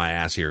speaking out of my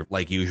ass here,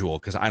 like usual,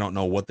 because I don't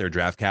know what their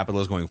draft capital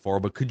is going for.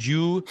 But could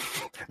you?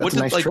 What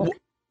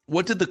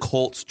did the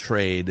Colts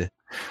trade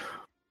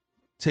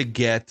to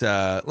get?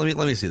 Let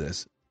me see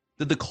this.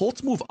 Did the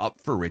Colts move up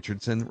for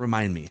Richardson?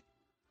 Remind me.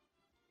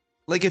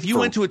 Like, if you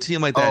went to a team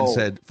like that and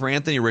said, for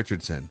Anthony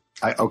Richardson.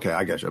 I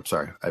got you. I'm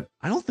sorry.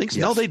 I don't think so.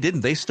 Yes. No, they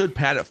didn't. They stood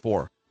pat at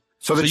 4.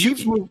 So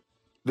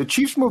the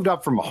Chiefs moved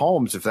up from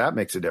Mahomes, if that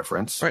makes a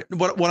difference. Right.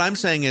 What I'm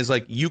saying is,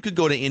 like, you could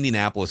go to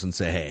Indianapolis and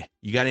say, hey,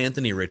 you got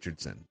Anthony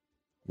Richardson.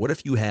 What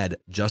if you had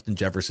Justin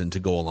Jefferson to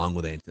go along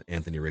with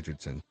Anthony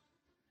Richardson?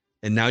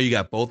 And now you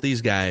got both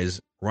these guys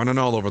running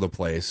all over the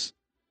place.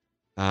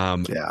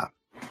 Yeah.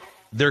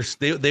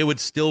 They would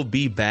still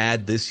be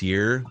bad this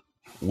year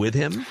with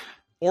him.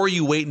 Or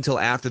you wait until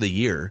after the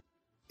year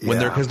when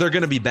because they're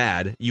going to be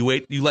bad. You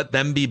wait, you let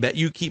them be bad.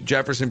 You keep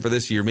Jefferson for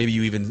this year. Maybe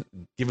you even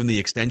give him the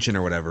extension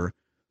or whatever.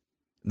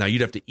 Now you'd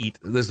have to eat.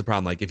 This is the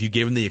problem. Like, if you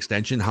gave him the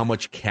extension, how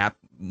much cap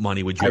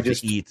money would you have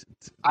to eat?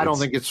 I don't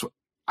think it's.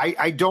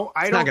 It's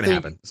not going to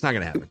happen. It's not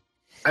going to happen.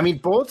 I mean,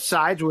 both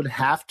sides would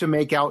have to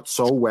make out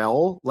so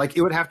well. Like,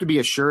 it would have to be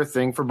a sure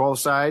thing for both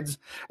sides.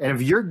 And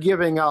if you're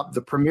giving up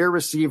the premier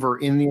receiver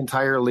in the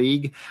entire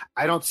league,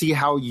 I don't see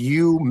how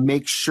you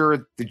make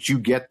sure that you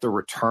get the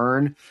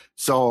return.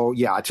 So,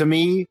 yeah, to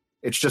me,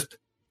 it's just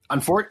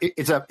unfortunate.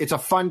 It's a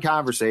fun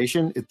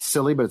conversation. It's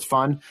silly, but it's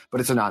fun. But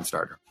it's a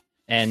non-starter.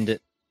 And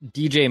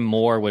DJ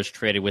Moore was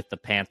traded with the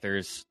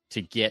Panthers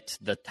to get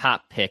the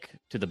top pick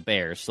to the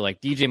Bears. So, like,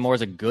 DJ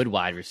Moore's a good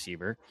wide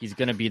receiver. He's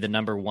going to be the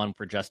number 1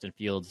 for Justin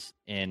Fields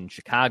in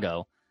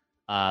Chicago.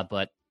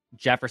 But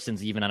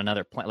Jefferson's even on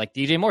another point. Like,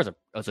 DJ Moore's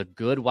a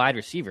good wide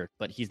receiver,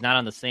 but he's not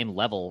on the same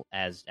level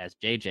as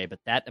JJ. But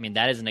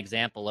that is an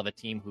example of a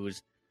team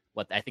who's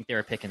I think they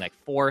were picking like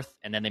 4th,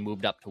 and then they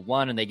moved up to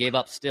 1, and they gave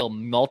up still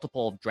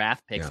multiple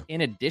draft picks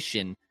in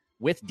addition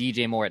with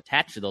DJ Moore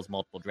attached to those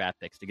multiple draft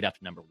picks to get up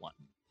to number 1.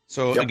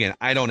 So, again,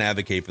 I don't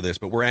advocate for this,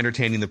 but we're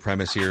entertaining the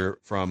premise here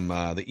from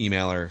the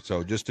emailer.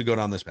 So just to go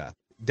down this path,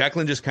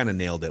 Declan just kind of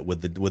nailed it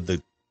with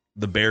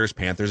the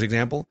Bears-Panthers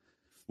example.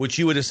 What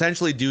you would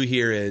essentially do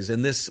here is,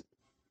 and this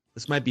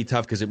might be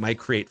tough because it might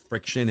create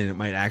friction and it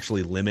might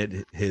actually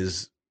limit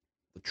his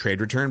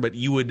trade return, but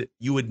you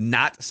would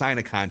not sign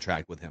a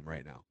contract with him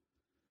right now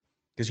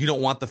because you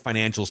don't want the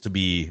financials to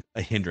be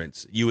a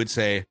hindrance. You would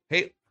say,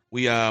 hey,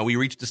 we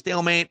reached a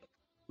stalemate.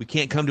 We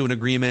can't come to an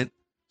agreement,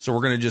 so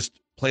we're going to just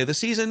play the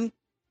season.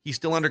 He's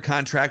still under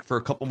contract for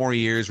a couple more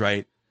years,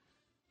 right?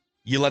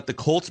 You let the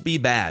Colts be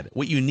bad.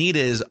 What you need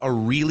is a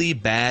really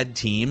bad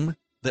team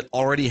that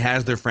already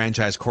has their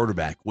franchise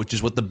quarterback, which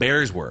is what the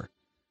Bears were.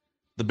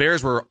 The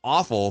Bears were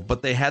awful,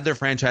 but they had their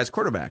franchise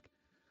quarterback.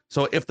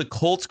 So if the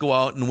Colts go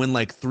out and win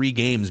like 3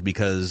 games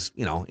because,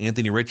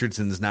 Anthony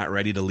Richardson's not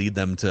ready to lead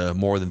them to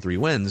more than 3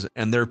 wins,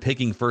 and they're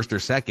picking 1st or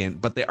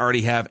 2nd, but they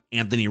already have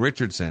Anthony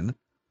Richardson,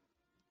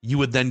 you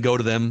would then go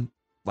to them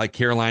like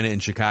Carolina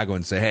and Chicago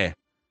and say, hey,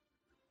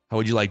 how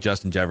would you like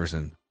Justin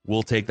Jefferson?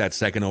 We'll take that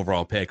 2nd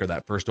overall pick or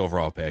that 1st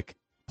overall pick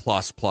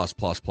plus,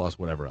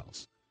 whatever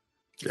else.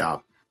 Yeah.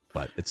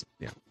 But it's,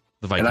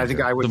 The Vikings. And I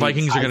think the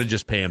Vikings are going to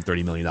just pay him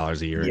 $30 million a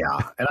year.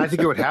 Yeah, and I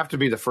think it would have to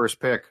be the first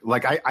pick.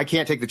 Like I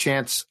can't take the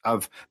chance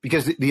of,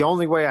 because the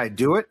only way I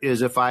do it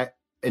is if I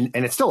and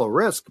it's still a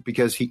risk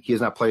because he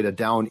has not played a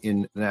down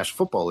in the National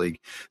Football League.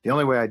 The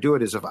only way I do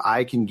it is if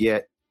I can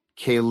get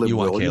Caleb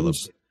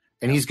Williams,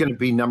 and he's going to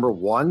be number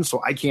 1,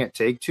 so I can't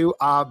take 2.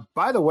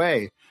 By the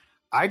way,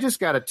 I just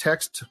got a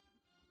text.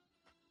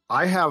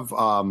 I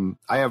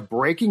have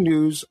breaking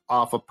news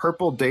off a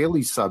Purple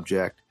Daily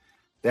subject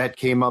that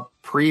came up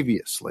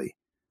previously.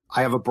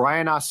 I have a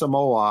Brian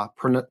Asamoah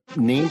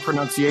name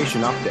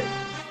pronunciation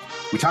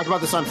update. We talked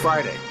about this on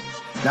Friday.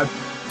 Now,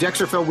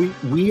 Dexter, Phil,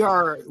 we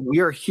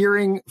are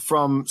hearing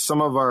from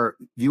some of our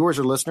viewers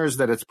or listeners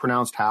that it's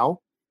pronounced how?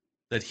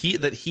 That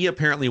he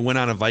apparently went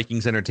on a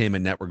Vikings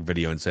Entertainment Network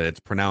video and said it's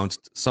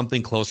pronounced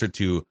something closer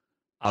to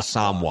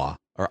Asamoah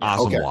or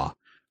Asamoah.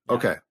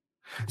 Okay.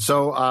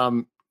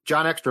 So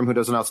John Ekstrom, who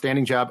does an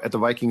outstanding job at the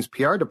Vikings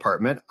PR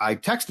department, I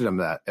texted him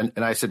that. And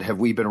I said, have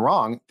we been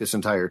wrong this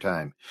entire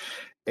time?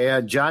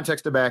 And John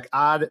texted back,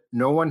 odd,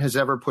 no one has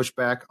ever pushed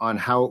back on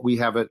how we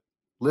have it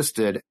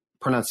listed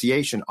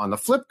pronunciation on the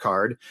flip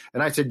card.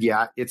 And I said,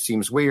 yeah, it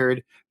seems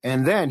weird.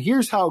 And then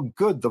here's how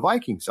good the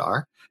Vikings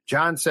are.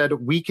 John said,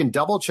 we can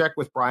double check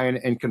with Brian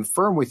and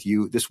confirm with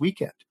you this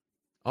weekend.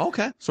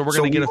 Okay. So we're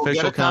going to get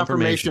official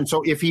confirmation.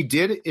 So if he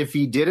did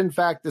in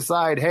fact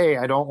decide, hey,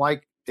 I don't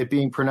like it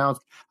being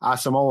pronounced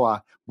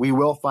Asamoah, we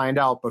will find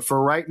out. But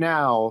for right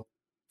now,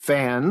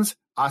 fans,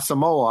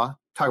 Asamoah,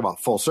 talk about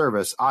full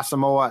service,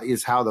 Asamoah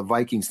is how the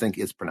Vikings think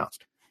it's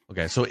pronounced.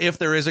 Okay. So if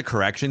there is a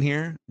correction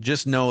here,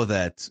 just know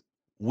that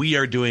we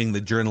are doing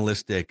the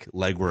journalistic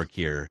legwork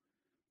here.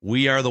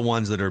 We are the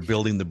ones that are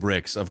building the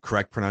bricks of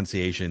correct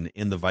pronunciation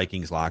in the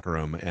Vikings locker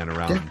room and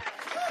around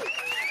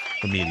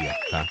the media.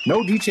 Huh?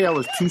 No detail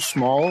is too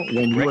small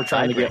when you are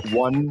trying to get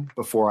one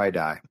before I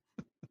die.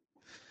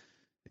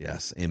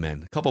 Yes,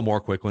 amen. A couple more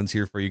quick ones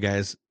here for you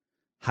guys.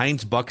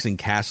 Heinz Bucks and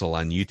Castle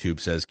on YouTube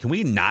says, can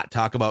we not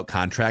talk about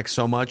contracts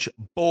so much?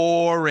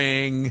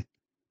 Boring.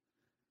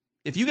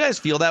 If you guys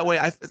feel that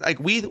way,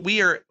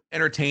 we are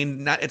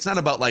entertained. It's not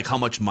about like how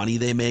much money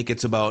they make.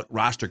 It's about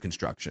roster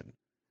construction.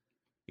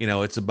 You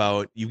know, it's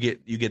about you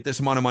get this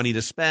amount of money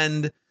to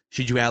spend.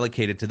 Should you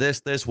allocate it to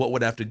this? What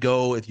would have to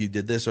go if you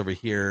did this over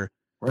here?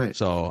 Right.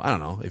 So I don't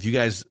know. If you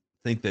guys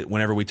think that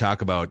whenever we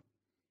talk about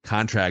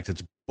contracts,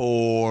 it's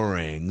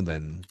boring,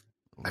 then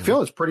I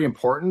feel it's pretty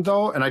important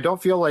though. And I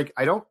don't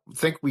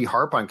think we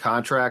harp on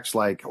contracts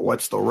like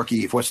what's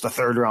the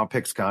third round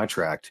picks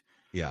contract.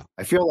 Yeah.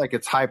 I feel like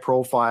it's high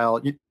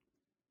profile,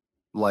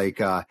 like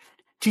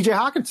TJ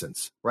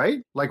Hawkinson's,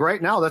 right? Like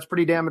right now, that's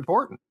pretty damn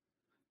important.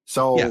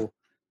 So yeah.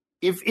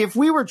 If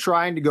we were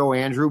trying to go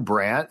Andrew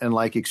Brandt and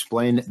like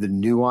explain the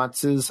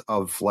nuances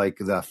of like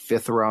the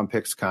 5th round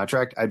picks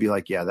contract, I'd be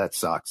like, yeah, that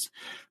sucks.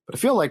 But I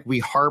feel like we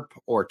harp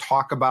or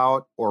talk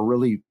about or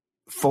really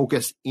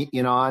focus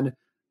in on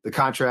the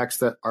contracts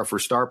that are for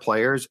star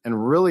players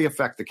and really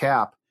affect the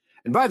cap.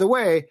 And by the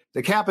way,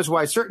 the cap is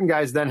why certain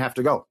guys then have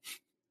to go.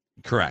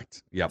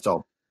 Correct. Yep.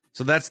 So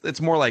it's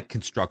more like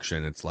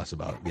construction. It's less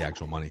about the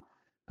actual money.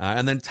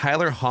 And then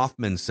Tyler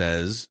Hoffman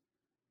says,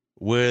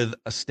 with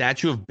a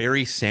statue of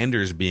Barry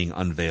Sanders being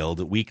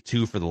unveiled week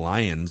 2 for the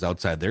Lions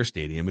outside their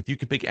stadium, if you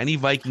could pick any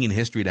Viking in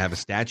history to have a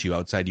statue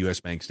outside U.S.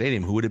 Bank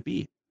Stadium, who would it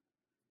be?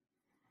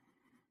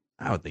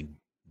 I would think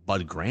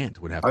Bud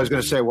Grant would have. I was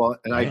going to say, well,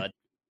 and I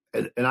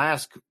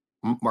asked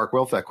Mark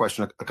Wilf that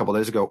question a couple of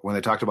days ago when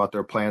they talked about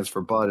their plans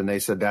for Bud, and they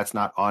said that's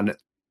not on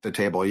the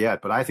table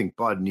yet. But I think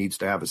Bud needs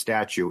to have a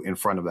statue in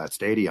front of that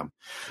stadium.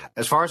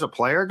 As far as a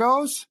player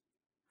goes,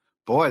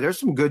 boy, there's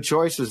some good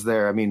choices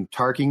there. I mean,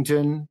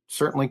 Tarkington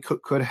certainly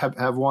could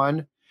have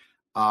one.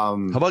 How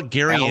about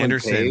Gary Alan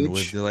Anderson Page?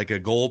 with like a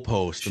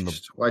goalpost? And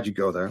why'd you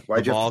go there?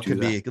 The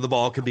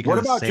ball could be What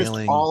kind about of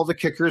sailing. just all the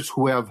kickers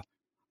who have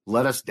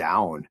let us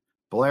down?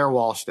 Blair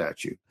Wall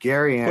statue,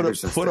 Gary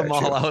Anderson put them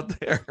all out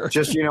there.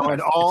 Just,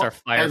 and all. It's our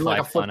Firefly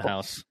like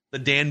Funhouse. The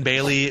Dan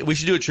Bailey. We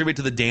should do a tribute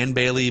to the Dan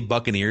Bailey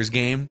Buccaneers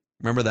game.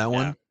 Remember that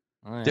one?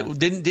 Oh, yeah.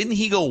 Didn't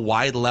he go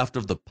wide left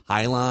of the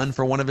pylon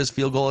for one of his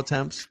field goal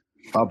attempts?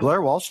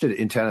 Blair Walsh did it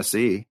in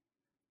Tennessee.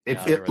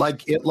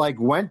 It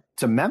went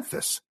to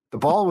Memphis. The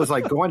ball was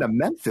like going to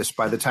Memphis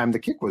by the time the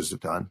kick was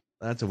done.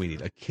 That's what we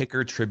need, a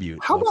kicker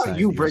tribute. How about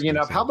you bringing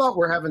up? How about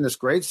we're having this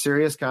great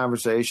serious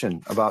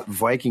conversation about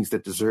Vikings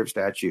that deserve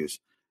statues,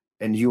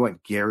 and you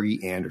went Gary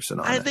Anderson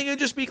on I it. think it'd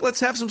just be, let's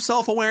have some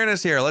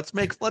self-awareness here. Let's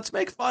make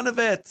fun of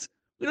it.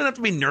 We don't have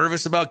to be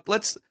nervous about.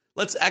 Let's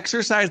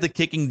exercise the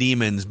kicking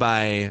demons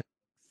by.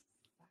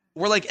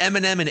 We're like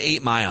Eminem in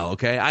 8 Mile,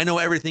 okay? I know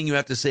everything you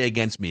have to say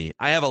against me.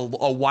 I have a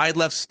wide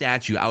left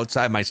statue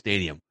outside my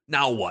stadium.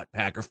 Now what,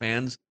 Packer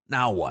fans?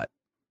 Now what?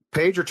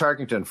 Page or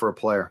Tarkington for a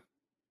player?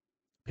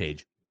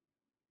 Page.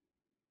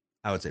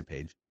 I would say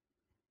Page.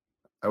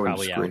 I wouldn't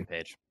Probably disagree. Alan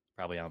Page.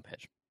 Probably Alan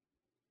Page.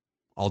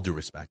 All due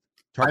respect.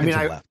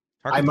 Tarkington left.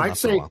 I might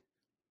say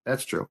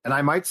that's true, and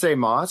I might say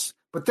Moss,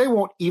 but they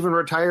won't even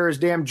retire his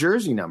damn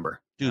jersey number.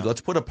 Dude,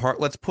 let's put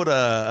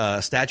a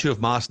statue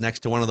of Moss next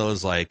to one of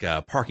those like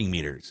parking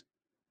meters,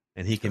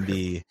 and he can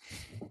be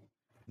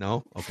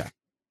No? Okay.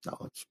 No,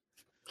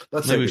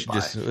 let's Maybe say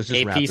let's just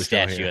AP wrap the show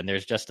statue, here. and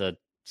there's just a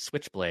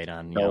switchblade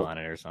on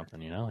it or something.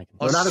 Like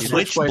not a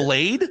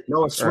switchblade?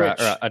 No, a switch.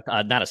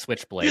 Or not a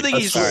switchblade. You think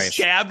he's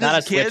stabbed not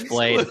as a kids?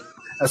 switchblade.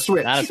 A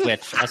switch. Not a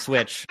switch. A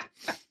switch.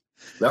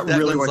 That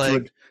really was went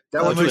like to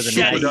that was a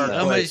machete. super dark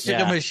place.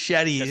 A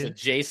machete. Just a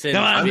Jason.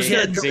 Come on, big,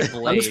 kids. big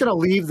blade. I'm just gonna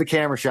leave the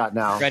camera shot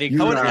now.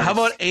 How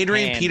about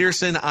Adrian hand.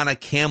 Peterson on a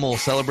camel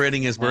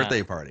celebrating his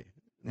birthday party?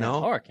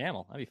 No? Or a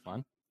camel. That'd be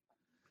fun.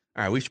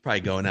 All right, we should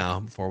probably go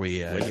now before we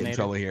get in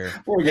trouble here.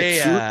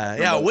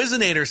 Yeah,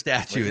 Wizinator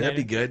statue. That'd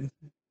be good.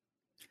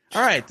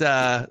 All right,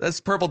 that's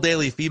Purple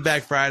Daily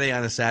Feedback Friday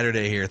on a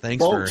Saturday here.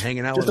 Thanks for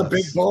hanging out with us. Just a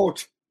big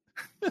boat.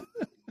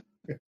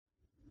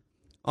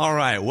 All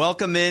right,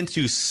 welcome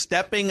into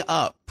Stepping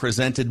Up,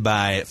 presented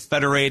by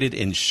Federated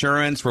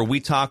Insurance, where we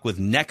talk with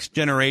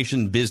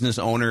next-generation business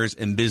owners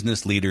and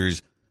business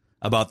leaders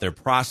about their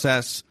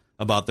process,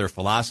 about their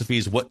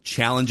philosophies, what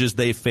challenges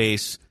they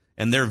face,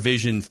 and their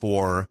vision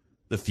for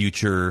the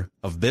future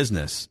of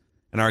business.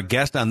 And our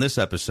guest on this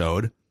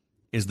episode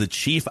is the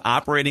Chief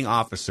Operating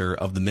Officer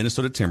of the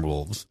Minnesota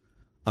Timberwolves,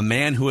 a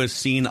man who has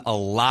seen a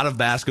lot of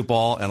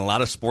basketball and a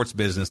lot of sports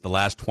business the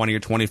last 20 or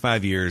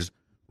 25 years,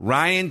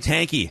 Ryan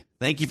Tanke.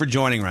 Thank you for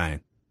joining,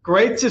 Ryan.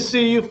 Great to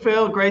see you,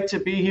 Phil. Great to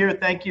be here.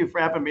 Thank you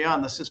for having me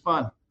on. This is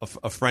fun.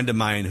 A friend of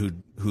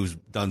mine who's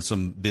done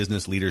some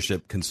business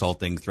leadership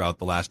consulting throughout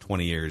the last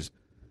 20 years,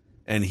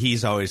 and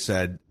he's always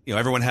said,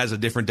 everyone has a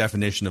different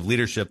definition of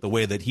leadership. The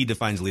way that he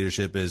defines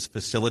leadership is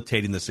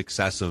facilitating the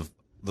success of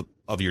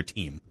your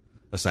team,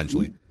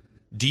 essentially.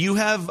 Mm-hmm. Do you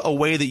have a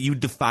way that you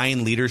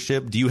define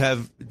leadership? Do you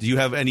have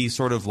any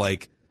sort of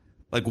like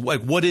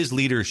what is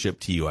leadership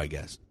to you, I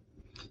guess?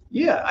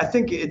 Yeah, I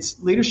think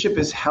leadership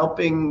is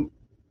helping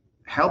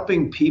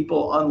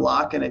people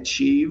unlock and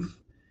achieve,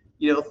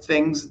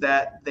 things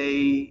that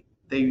they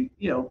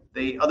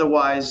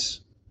otherwise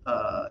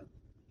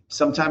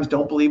sometimes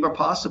don't believe are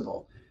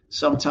possible.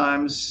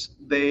 Sometimes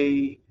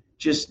they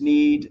just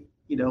need,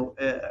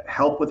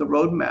 help with a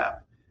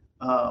roadmap.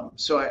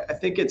 So I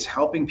think it's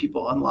helping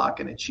people unlock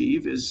and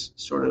achieve is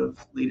sort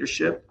of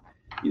leadership.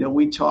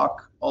 We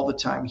talk all the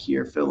time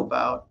here, Phil,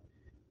 about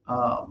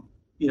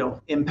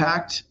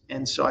impact.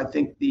 And so I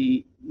think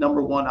the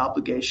number one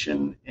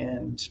obligation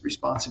and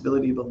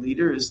responsibility of a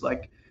leader is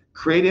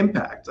create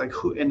impact.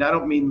 And I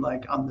don't mean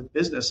on the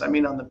business, I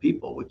mean on the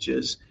people, which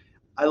is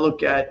I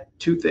look at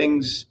two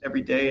things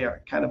every day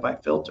are kind of by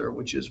filter,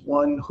 which is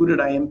one, who did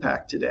I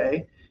impact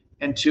today?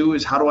 And two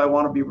is how do I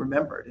want to be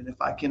remembered? And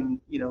if I can,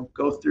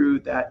 go through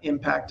that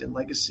impact and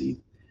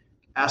legacy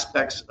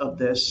aspects of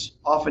this,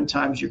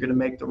 oftentimes you're going to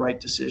make the right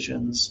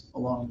decisions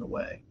along the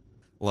way.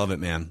 Love it,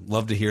 man.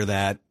 Love to hear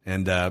that,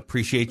 and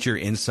appreciate your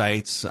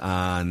insights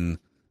on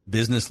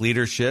business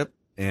leadership.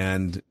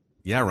 And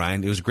yeah,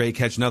 Ryan, it was great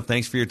catching up.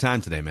 Thanks for your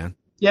time today, man.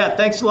 Yeah,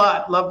 thanks a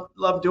lot.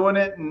 Love doing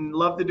it, and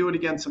love to do it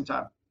again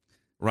sometime.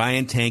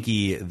 Ryan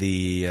Tanke,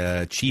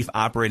 the Chief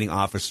Operating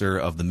Officer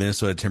of the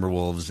Minnesota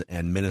Timberwolves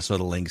and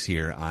Minnesota Lynx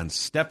here on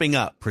Stepping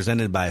Up,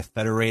 presented by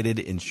Federated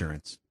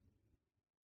Insurance.